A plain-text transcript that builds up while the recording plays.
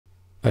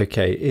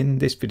Okay, in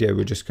this video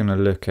we're just going to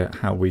look at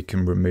how we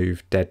can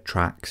remove dead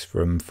tracks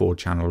from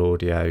 4-channel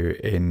audio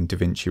in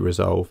DaVinci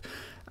Resolve.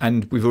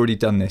 And we've already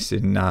done this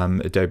in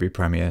Adobe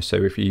Premiere, so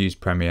if you use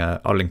Premiere,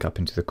 I'll link up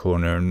into the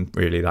corner and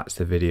really that's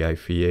the video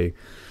for you.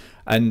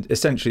 And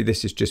essentially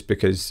this is just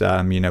because,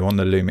 you know, on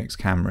the Lumix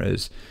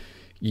cameras,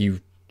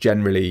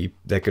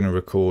 they're going to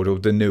record, or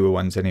the newer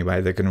ones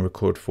anyway, they're going to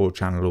record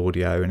 4-channel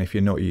audio, and if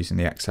you're not using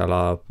the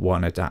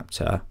XLR1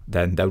 adapter,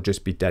 then they'll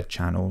just be dead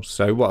channels.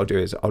 So what I'll do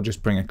is I'll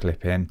just bring a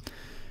clip in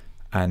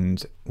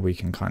and we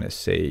can kind of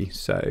see.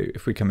 So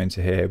if we come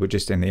into here, we're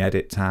just in the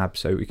edit tab,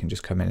 so we can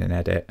just come in and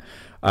edit.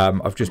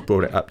 I've just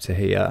brought it up to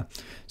here.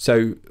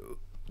 So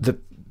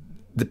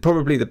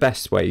probably the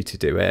best way to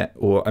do it,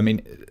 or I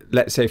mean,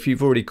 let's say if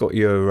you've already got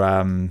your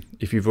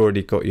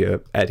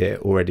edit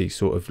already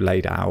sort of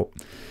laid out,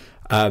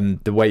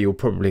 the way you'll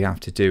probably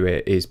have to do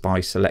it is by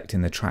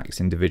selecting the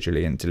tracks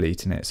individually and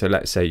deleting it. So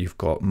let's say you've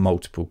got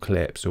multiple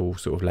clips all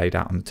sort of laid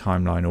out on the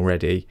timeline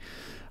already.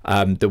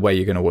 The way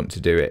you're going to want to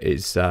do it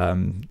is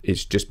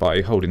just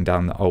by holding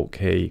down the Alt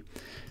key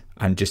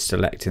and just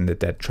selecting the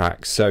dead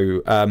tracks.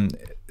 So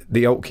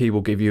the Alt key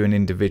will give you an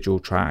individual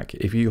track.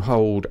 If you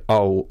hold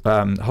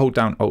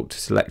down Alt to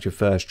select your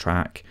first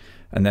track,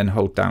 and then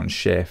hold down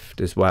Shift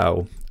as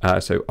well,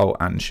 so Alt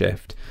and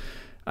Shift,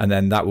 and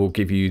then that will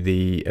give you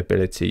the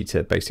ability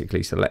to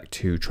basically select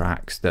 2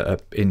 tracks that are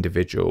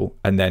individual,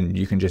 and then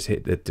you can just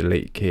hit the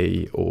delete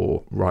key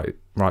or right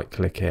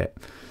click it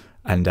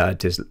and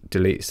just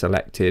delete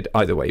selected,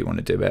 either way you want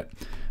to do it,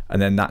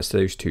 and then that's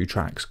those 2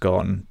 tracks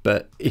gone.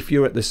 But if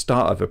you're at the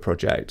start of a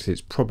project,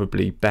 it's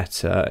probably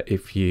better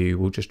if you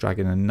will just drag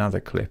in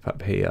another clip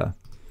up here.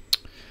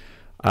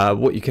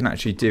 What you can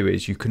actually do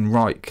is you can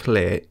right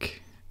click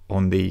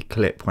on the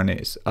clip when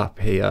it's up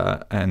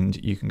here,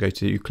 and you can go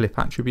to clip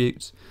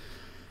attributes,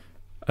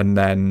 and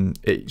then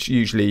it's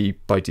usually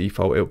by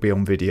default it'll be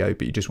on video,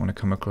 but you just want to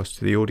come across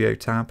to the audio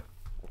tab,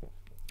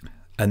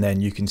 and then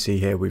you can see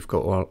here we've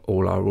got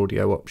all our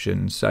audio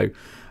options. So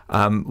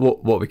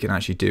what we can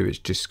actually do is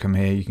just come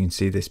here, you can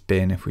see this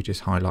bin. If we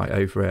just highlight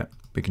over it,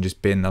 we can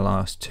just bin the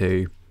last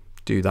 2,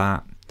 do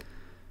that,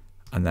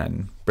 and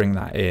then bring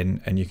that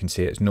in, and you can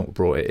see it's not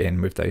brought it in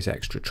with those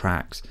extra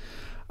tracks.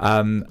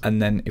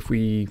 And then if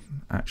we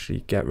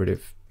actually get rid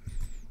of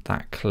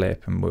that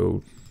clip, and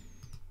we'll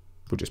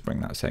just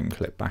bring that same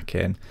clip back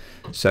in.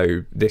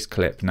 So this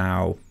clip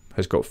now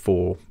has got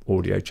 4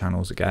 audio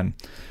channels again.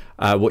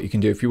 What you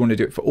can do if you want to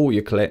do it for all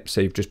your clips,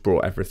 so you've just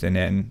brought everything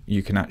in,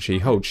 you can actually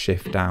hold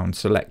Shift down,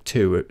 select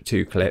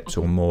two clips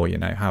or more, you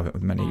know, however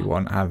many you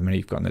want, however many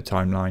you've got on the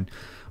timeline,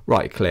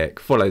 right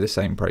click, follow the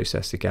same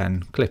process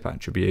again, clip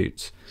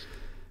attributes,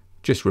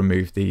 just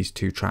remove these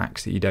 2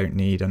 tracks that you don't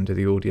need under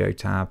the audio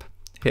tab,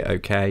 hit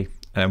OK,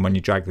 and when you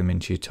drag them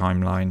into your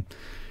timeline,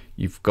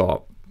 you've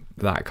got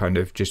that kind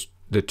of just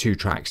the 2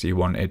 tracks you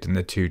wanted, and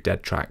the 2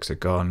 dead tracks are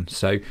gone.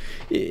 So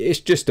it's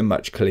just a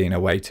much cleaner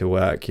way to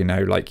work, you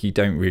know, like you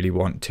don't really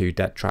want 2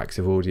 dead tracks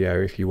of audio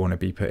if you want to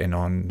be putting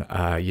on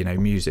you know,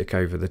 music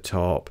over the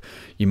top.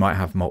 You might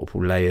have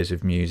multiple layers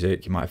of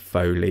music, you might have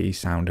Foley,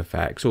 sound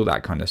effects, all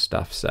that kind of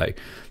stuff. So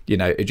you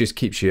know, it just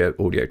keeps your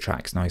audio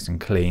tracks nice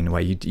and clean,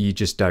 where you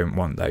just don't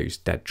want those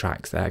dead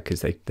tracks there,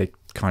 because they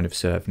kind of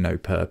serve no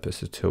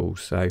purpose at all.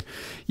 So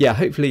yeah,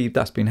 hopefully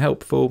that's been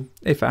helpful.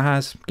 If it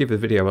has, give the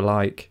video a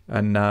like,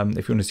 and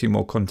if you want to see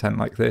more content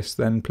like this,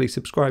 then please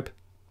subscribe.